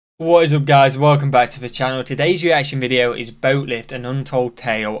What is up, guys? Welcome back to the channel. Today's reaction video is BOATLIFT, an untold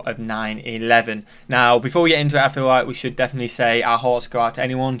tale of 9/11. Now, before we get into it, I feel like we should definitely say our hearts go out to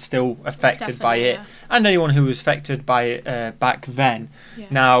anyone still affected by it, and anyone who was affected by it back then. Yeah.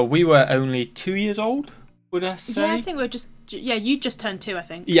 Now, we were only 2 years old, would I say? Yeah, I think we're just... Yeah, you just turned 2, I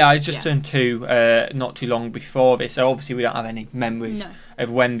think. Yeah, I just turned 2 not too long before this, so obviously we don't have any memories of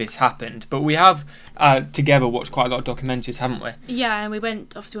when this happened. But we have together watched quite a lot of documentaries, haven't we? Yeah, and we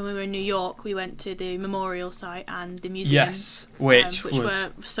went, obviously when we were in New York, we went to the memorial site and the museum. Yes, which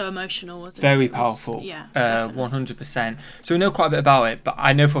were so emotional, wasn't very it? Powerful. Yeah, 100%. So we know quite a bit about it, but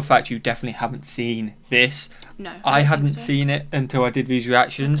I know for a fact you definitely haven't seen this. No, I hadn't seen it until I did these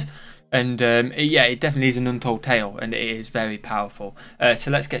reactions. Okay. And yeah, it definitely is an untold tale, and it is very powerful. So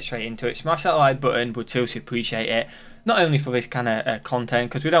let's get straight into it. Smash that like button, would seriously appreciate it. Not only for this kind of content,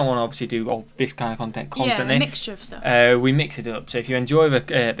 because we don't want to obviously do all this kind of content constantly. Yeah, a mixture of stuff. We mix it up. So if you enjoy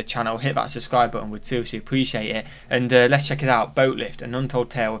the channel, hit that subscribe button, would seriously appreciate it. And let's check it out. BOATLIFT, an untold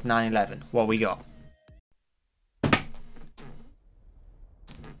tale of 9/11. What we got?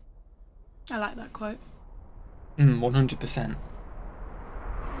 I like that quote. 100%.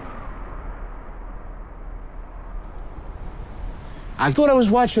 I thought I was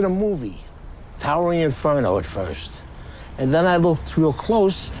watching a movie, Towering Inferno at first. And then I looked real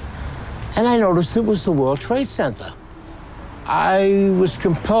close, and I noticed it was the World Trade Center. I was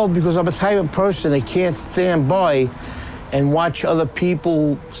compelled, because I'm a type of person that can't stand by and watch other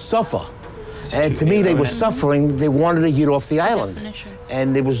people suffer. And to me, they were suffering. They wanted to get off the island.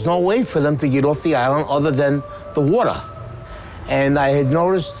 And there was no way for them to get off the island other than the water. And I had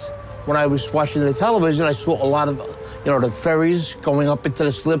noticed when I was watching the television, I saw a lot of, you know, the ferries going up into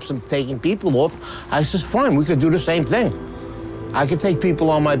the slips and taking people off. I said, fine, we could do the same thing. I could take people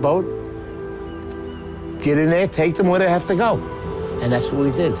on my boat, get in there, take them where they have to go. And that's what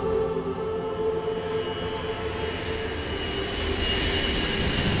we did.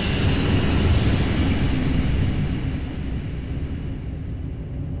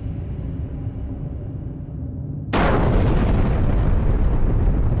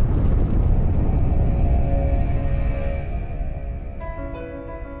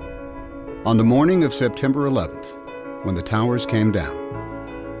 On the morning of September 11th, when the towers came down,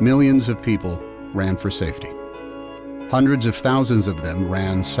 millions of people ran for safety. Hundreds of thousands of them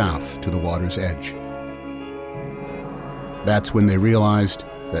ran south to the water's edge. That's when they realized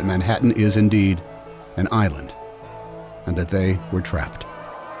that Manhattan is indeed an island, and that they were trapped.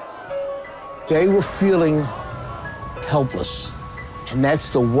 They were feeling helpless, and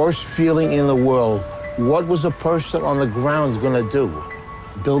that's the worst feeling in the world. What was a person on the ground going to do?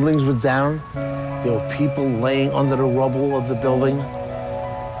 Buildings were down. There were people laying under the rubble of the building.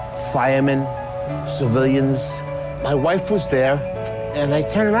 Firemen, civilians. My wife was there, and I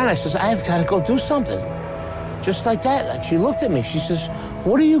turned around. I says, I've got to go do something. Just like that. And she looked at me. She says,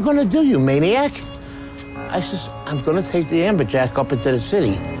 what are you going to do, you maniac? I says, I'm going to take the amberjack up into the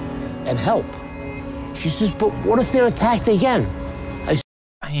city and help. She says, but what if they're attacked again?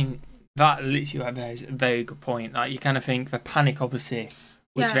 I mean, that literally right there is a very good point. Like, you kind of think the panic, obviously,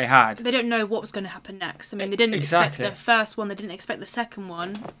 which they had. They don't know what was going to happen next. I mean, they didn't expect the first one. They didn't expect the second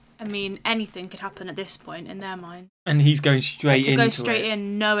one. I mean, anything could happen at this point in their mind. And he's going straight into it. To go straight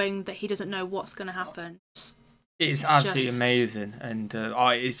in knowing that he doesn't know what's going to happen. It's absolutely amazing. And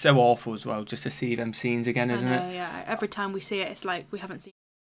it's so awful as well just to see them scenes again, isn't it? Yeah, every time we see it, it's like we haven't seen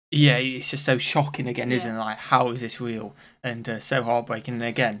it. Yeah, it's just so shocking again, isn't it? Like, how is this real? And so heartbreaking. And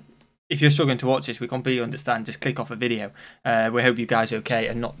again, if you're struggling to watch this, we completely understand. Just click off a video. We hope you guys are okay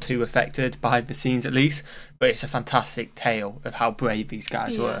and not too affected behind the scenes at least. But it's a fantastic tale of how brave these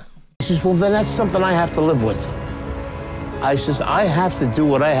guys were. She says, well, then that's something I have to live with. I says, I have to do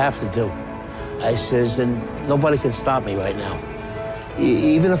what I have to do. I says, and nobody can stop me right now.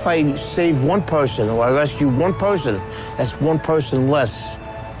 Even if I save one person or I rescue one person, that's one person less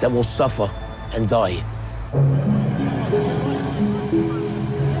that will suffer and die.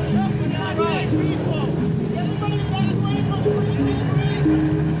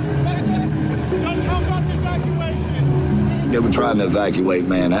 They were trying to evacuate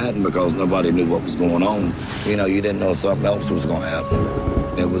Manhattan because nobody knew what was going on. You know, you didn't know if something else was going to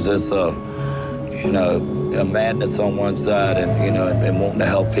happen. It was just, you know, a madness on one side and, you know, and wanting to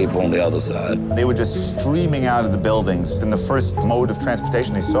help people on the other side. They were just streaming out of the buildings. And the first mode of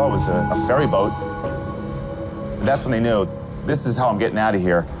transportation they saw was a ferry boat. That's when they knew, this is how I'm getting out of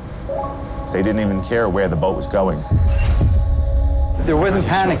here. So they didn't even care where the boat was going. There wasn't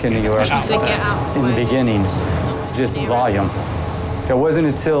panic in New York in the beginning. Just volume. It wasn't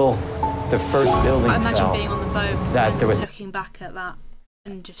until the first building I imagine fell being on the boat that there was looking back at that.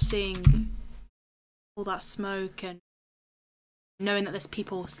 and just seeing all that smoke and knowing that there's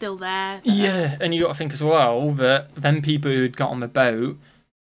people still there. Yeah, and you got to think as well that them people who'd got on the boat,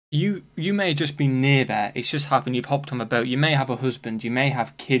 you may just be near there. It's just happened. You've hopped on the boat. You may have a husband. You may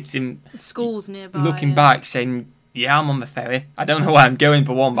have kids in the schools nearby. Looking back, saying, "Yeah, I'm on the ferry. I don't know where I'm going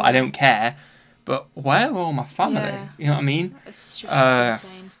for one, but I don't care. But where are all my family?" Yeah. You know what I mean? It's just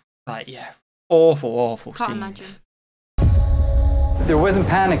insane. Like, yeah, awful Can't scenes. imagine. There wasn't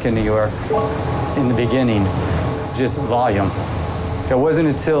panic in New York in the beginning, just volume. It wasn't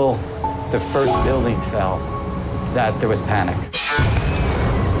until the first building fell that there was panic.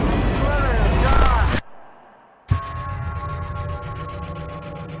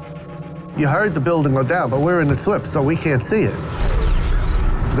 You heard the building go down, but we're in the slip, so we can't see it.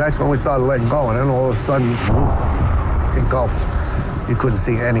 That's when we started letting go, and then all of a sudden, engulfed. You couldn't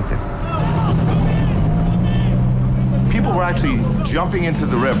see anything. People were actually jumping into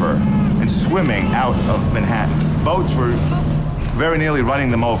the river and swimming out of Manhattan. Boats were very nearly running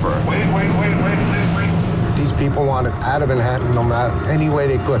them over. Wait. These people wanted out of Manhattan no matter any way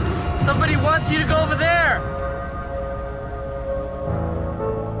they could. Somebody wants you to go over there.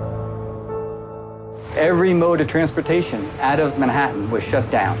 Every mode of transportation out of Manhattan was shut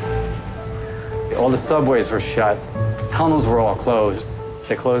down. All the subways were shut. The tunnels were all closed.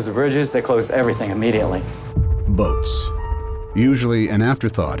 They closed the bridges. They closed everything immediately. Boats, usually an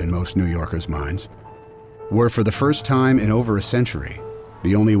afterthought in most New Yorkers' minds, were for the first time in over a century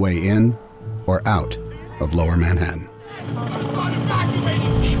the only way in or out of Lower Manhattan.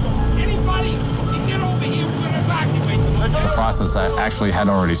 The process that actually had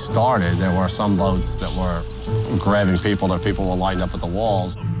already started. There were some boats that were grabbing people. That people were lined up at the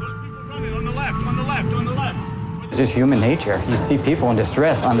walls. On the left. It's just human nature. You see people in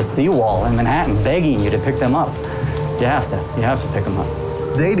distress on the seawall in Manhattan begging you to pick them up. You have to pick them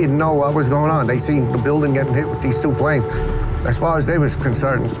up. They didn't know what was going on. They seen the building getting hit with these two planes. As far as they was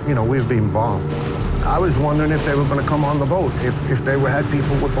concerned, you know, we were being bombed. I was wondering if they were going to come on the boat, if they had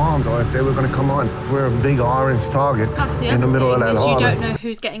people with bombs, or if they were going to come on. We're a big orange target in the middle of that harbor. You don't know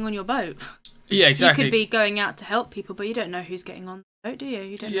who's getting on your boat. Yeah, exactly. You could be going out to help people, but you don't know who's getting on the boat, do you?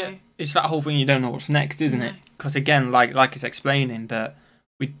 You don't know. It's that whole thing. You don't know what's next, isn't it? Because again, like it's explaining that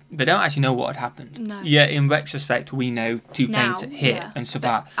they don't actually know what had happened. No. Yeah, in retrospect, we know two planes hit and stuff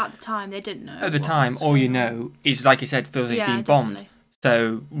like that. At the time, they didn't know. At the time, all you know is, like you said, feels like being bombed.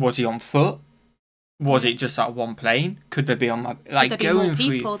 Definitely. So was he on foot? Was it just that one plane? Could there be on my like Could there going be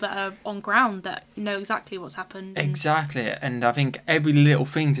more people that are on ground that know exactly what's happened? Exactly, and I think every little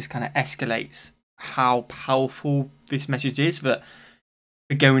thing just kind of escalates how powerful this message is that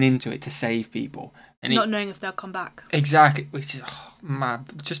we're going into it to save people, and not knowing if they'll come back. Exactly, which is man,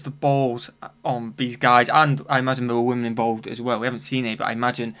 just the balls on these guys, and I imagine there were women involved as well. We haven't seen it, but I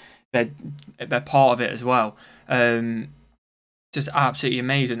imagine they're part of it as well. Just absolutely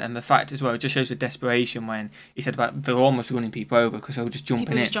amazing, and the fact as well, it just shows the desperation when he said about they were almost running people over because they were just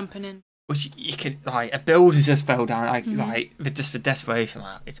jumping in. Which you could like a builder just fell down like just for desperation.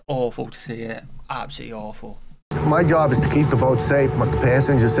 Like, it's awful to see it, absolutely awful. My job is to keep the boat safe, my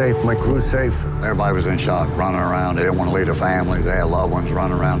passengers safe, my crew safe. Everybody was in shock, running around. They didn't want to leave their families. They had loved ones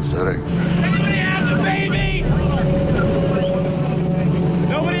running around the city. Everybody has a baby.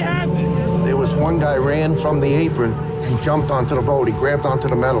 Nobody has it. There was one guy ran from the apron and jumped onto the boat. He grabbed onto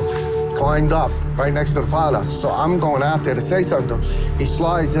the metal, climbed up right next to the pilot. So I'm going out there to say something. He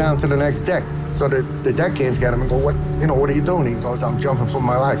slides down to the next deck. So the deckhands get him and go, what are you doing? He goes, I'm jumping for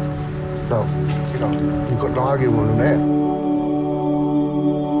my life. So, you couldn't argue with him there.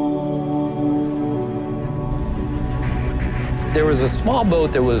 There was a small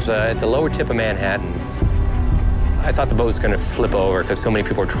boat that was at the lower tip of Manhattan. I thought the boat was going to flip over because so many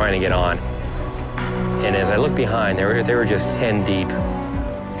people were trying to get on. And as I looked behind, they were just 10 deep.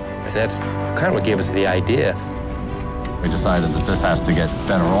 And that's kind of what gave us the idea. We decided that this has to get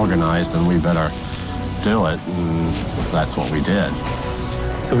better organized and we better do it, and that's what we did.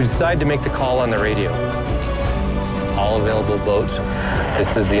 So we decided to make the call on the radio. All available boats.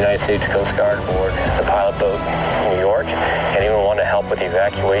 This is the United States Coast Guard aboard the pilot boat in New York. Anyone want to help with the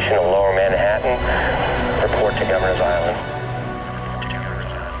evacuation of Lower Manhattan? Report to Governor's Island.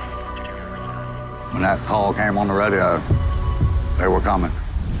 When that call came on the radio, they were coming.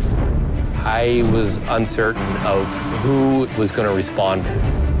 I was uncertain of who was going to respond.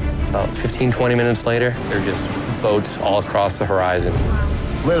 About 15, 20 minutes later, there are just boats all across the horizon.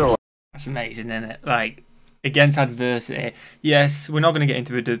 Literally. That's amazing, isn't it? Like, against adversity. Yes, we're not going to get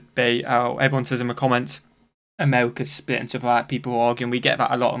into a debate. Everyone says in the comments, America's split and stuff like that. People arguing. We get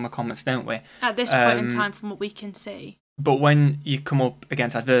that a lot in the comments, don't we? At this point in time, from what we can see. But when you come up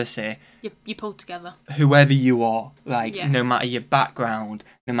against adversity, you pull together. Whoever you are, like, no matter your background,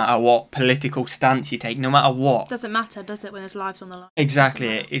 no matter what political stance you take, no matter what. Doesn't matter, does it, when there's lives on the line?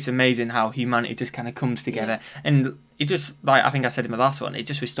 Exactly. It's amazing how humanity just kind of comes together. And it just, like, I think I said in my last one, it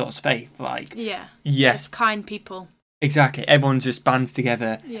just restores faith. Like, yes. There's kind people. Exactly. Everyone just bands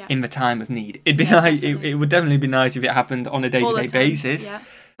together in the time of need. It'd be like, it would definitely be nice if it happened on a day-to-day basis. Yeah.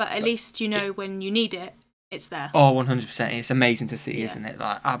 But at least you know when you need it, it's there. Oh, 100%. It's amazing to see, isn't it?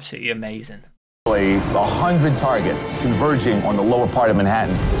 Like, absolutely amazing. 100 targets converging on the lower part of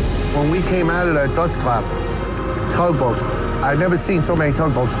Manhattan. When we came out of that dust cloud, tugboats, I've never seen so many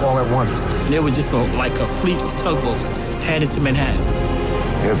tugboats all at once. There was just like a fleet of tugboats headed to Manhattan.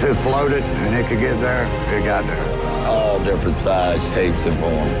 If it floated and it could get there, it got there. All different size, shapes, and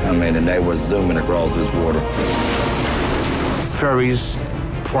forms. I mean, and they were zooming across this water. Ferries,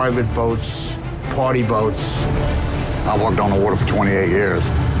 private boats, party boats. I worked on the water for 28 years.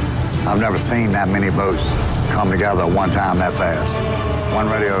 I've never seen that many boats come together at one time that fast. One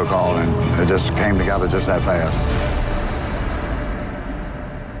radio call and it just came together just that fast.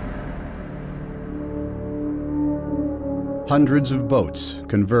 Hundreds of boats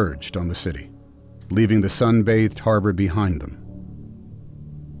converged on the city, leaving the sun-bathed harbor behind them.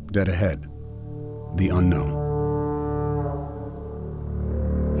 Dead ahead, the unknown.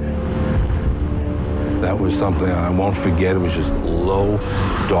 That was something I won't forget. It was just low,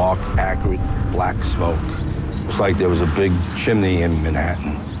 dark, acrid, black smoke. It was like there was a big chimney in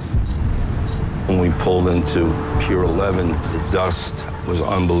Manhattan. When we pulled into Pier 11, the dust was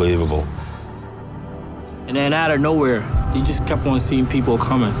unbelievable. And then out of nowhere, you just kept on seeing people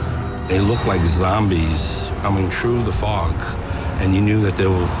coming. They looked like zombies coming through the fog, and you knew that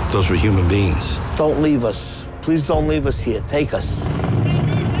those were human beings. Don't leave us. Please don't leave us here. Take us.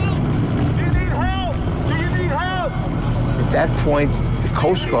 At that point, the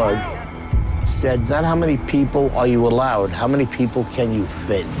Coast Guard said, not how many people are you allowed, how many people can you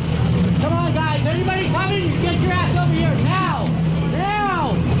fit? Come on, guys, anybody coming? Get your ass over here, now! Now!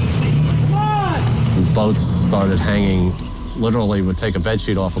 Come on! Boats started hanging, literally would take a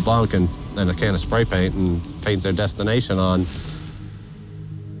bedsheet off a bunk and then a can of spray paint and paint their destination on.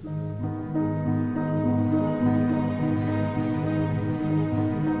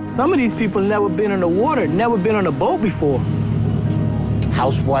 Some of these people never been in the water, never been on a boat before.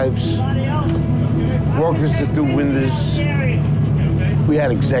 Housewives, workers that do windows. We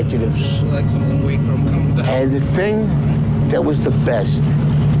had executives. And the thing that was the best,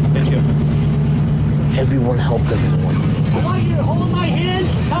 everyone helped everyone. I want you to hold my hand,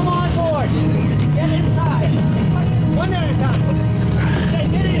 come on board. Get inside. One at a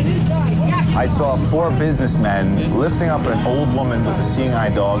time. Get inside. I saw 4 businessmen lifting up an old woman with a seeing eye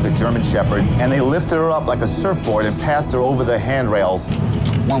dog, a German Shepherd, and they lifted her up like a surfboard and passed her over the handrails.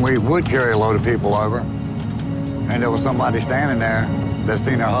 When we would carry a load of people over, and there was somebody standing there that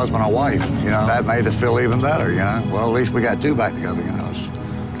seen their husband or wife, you know, that made us feel even better, you know. Well, at least we got 2 back together, you know. Just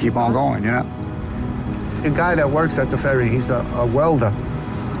keep on going, you know. The guy that works at the ferry, he's a welder.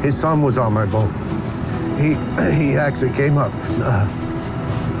 His son was on my boat. He actually came up.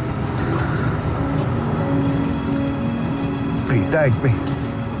 He thanked me.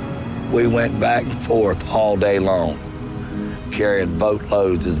 We went back and forth all day long, carrying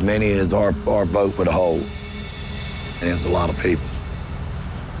boatloads, as many as our boat would hold. And it was a lot of people.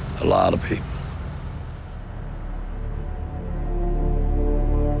 A lot of people.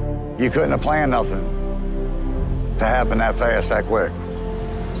 You couldn't have planned nothing to happen that fast, that quick.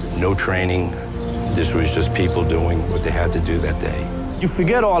 No training. This was just people doing what they had to do that day. You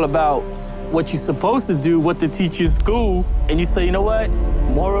forget all about what you're supposed to do, what they teach you in school, and you say, you know what,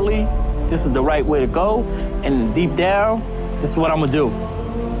 morally, this is the right way to go, and deep down, this is what I'm gonna do.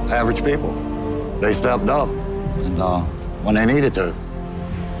 Average people, they stepped up, and when they needed to,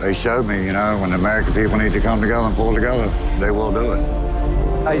 they showed me, you know, when the American people need to come together and pull together, they will do it.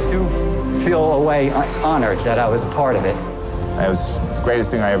 I do feel a way honored that I was a part of it. That was the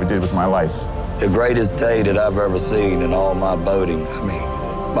greatest thing I ever did with my life. The greatest day that I've ever seen in all my boating, I mean,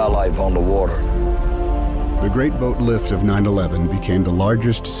 my life on the water. The Great Boat Lift of 9/11 became the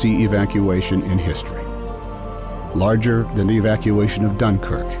largest sea evacuation in history. Larger than the evacuation of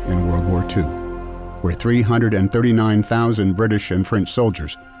Dunkirk in World War II, where 339,000 British and French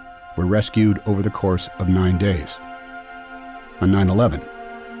soldiers were rescued over the course of 9 days. On 9/11,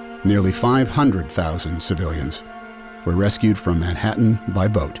 nearly 500,000 civilians were rescued from Manhattan by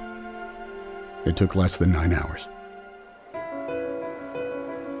boat. It took less than 9 hours.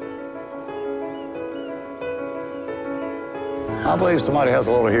 I believe somebody has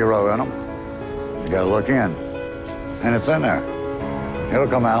a little hero in them. You gotta look in. and it's in there. It'll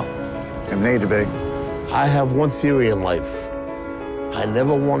come out. It need to be. I have one theory in life. I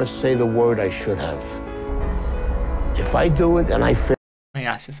never want to say the word I should have. If I do it and I fail...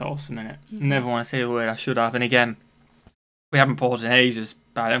 Yeah, that's just awesome, isn't it? Never want to say the word I should have. And again, we haven't paused in ages,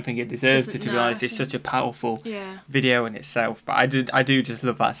 but I don't think it deserves to be honest. It's such a powerful video in itself. But I do just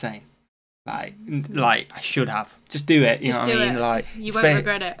love that saying. Like I should have. Just do it. You know what I mean? Like you won't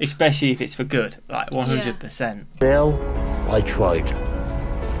regret it. Especially if it's for good. Like 100%. Fail, I tried.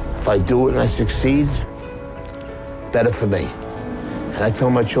 If I do it and I succeed, better for me. And I tell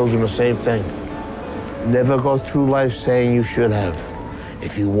my children the same thing. Never go through life saying you should have.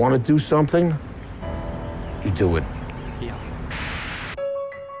 If you want to do something, you do it. Yeah.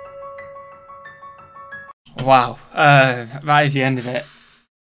 Wow. That is the end of it.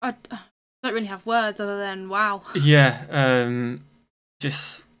 I don't really have words other than wow. Yeah.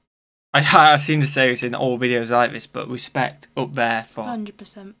 I seem to say this in all videos like this, but respect up there for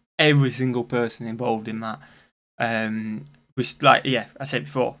 100%. Every single person involved in that. I said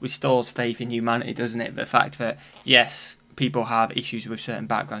before, restores faith in humanity, doesn't it? The fact that yes, people have issues with certain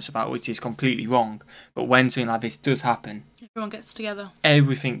backgrounds, stuff which is completely wrong. But when something like this does happen, everyone gets together.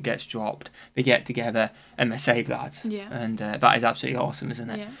 Everything gets dropped. They get together and they save lives. Yeah. And that is absolutely awesome, isn't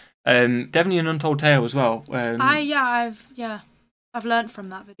it? Yeah. Definitely an untold tale as well. I've learnt from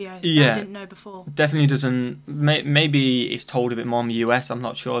that video. Yeah, I didn't know before. Definitely doesn't. Maybe it's told a bit more in the US. I'm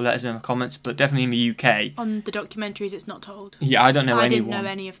not sure. Let us know in the comments. But definitely in the UK. On the documentaries, it's not told. Yeah, I don't know anyone. I didn't know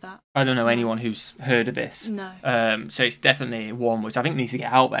any of that. I don't know anyone who's heard of this. No. So it's definitely one which I think needs to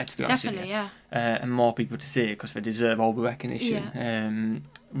get out there. To be honest with you. Definitely, yeah. And more people to see it because they deserve all the recognition. Yeah.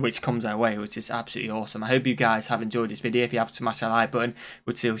 Which comes our way, which is absolutely awesome. I hope you guys have enjoyed this video. If you have, smash that like button.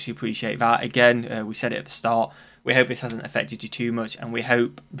 We'd seriously appreciate that. Again, we said it at the start. We hope this hasn't affected you too much, and we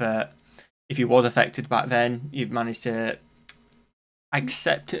hope that if you was affected back then, you've managed to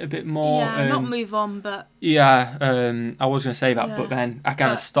accept it a bit more. Yeah, not move on, but... Yeah, I was going to say that, but then I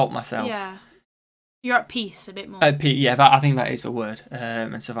kind of stopped myself. Yeah, you're at peace a bit more. Yeah, I think that is the word,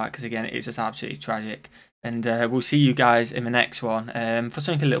 and stuff like that, because again, it's just absolutely tragic. And we'll see you guys in the next one for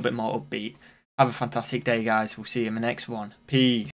something a little bit more upbeat. Have a fantastic day, guys. We'll see you in the next one. Peace.